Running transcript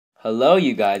Hello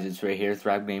you guys, it's Ray here,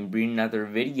 arabbitgame, bringing another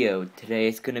video. Today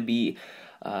it's going to be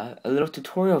a little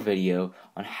tutorial video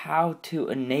on how to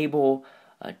enable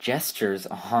gestures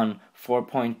on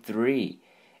 4.3.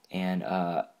 And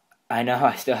I know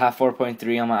I still have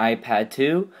 4.3 on my iPad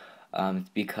too. It's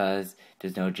because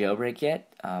there's no jailbreak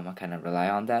yet. I kind of rely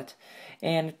on that.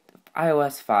 And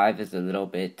iOS 5 is a little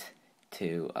bit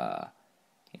too,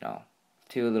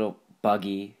 too a little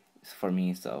buggy for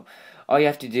me, so all you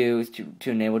have to do is to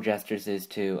enable gestures is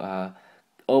to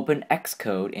open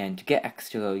Xcode, and to get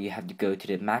Xcode you have to go to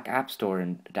the Mac App Store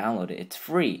and download it. It's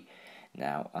free.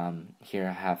 Now here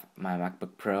I have my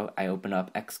MacBook Pro. I open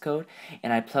up Xcode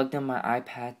and I plugged in my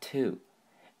iPad too,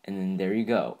 and then there you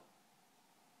go.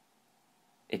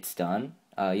 It's done.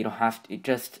 You don't have to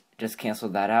just cancel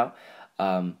that out.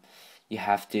 You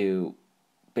have to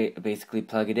basically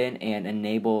plug it in and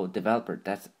enable developer.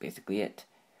 That's basically it.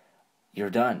 You're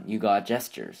done. You got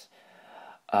gestures.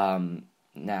 Now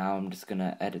I'm just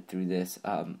gonna edit through this.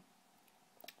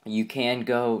 You can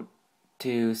go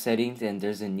to settings and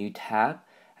there's a new tab.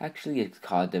 Actually, it's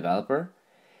called developer,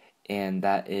 and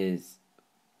that is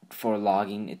for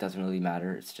logging. It doesn't really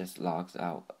matter. It's just logs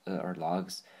out or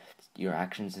logs your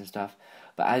actions and stuff.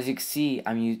 But as you can see,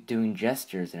 I'm doing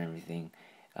gestures and everything.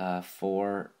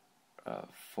 Four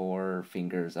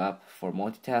fingers up for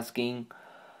multitasking.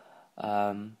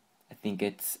 I think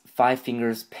it's 5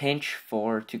 fingers pinch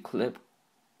to clip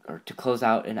or to close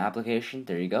out an application.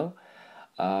 There you go.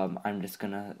 I'm just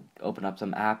gonna open up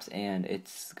some apps, and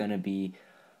it's gonna be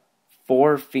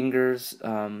 4 fingers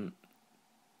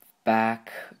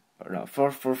back, or no, four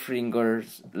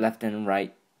fingers left and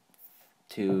right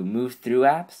to move through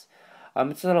apps.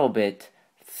 It's a little bit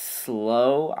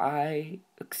slow, I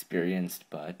experienced,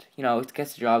 but it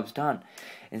gets the jobs done.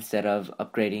 Instead of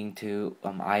upgrading to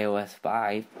iOS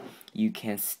 5, you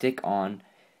can stick on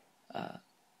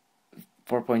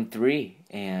 4.3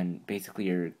 and basically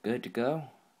you're good to go.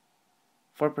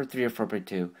 4.3 or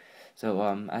 4.2. So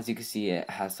as you can see, it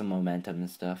has some momentum and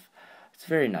stuff. It's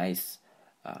very nice.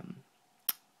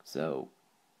 So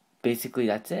basically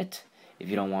that's it. If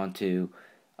you don't want to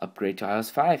upgrade to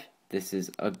iOS 5, this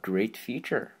is a great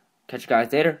feature. Catch you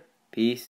guys later. Peace.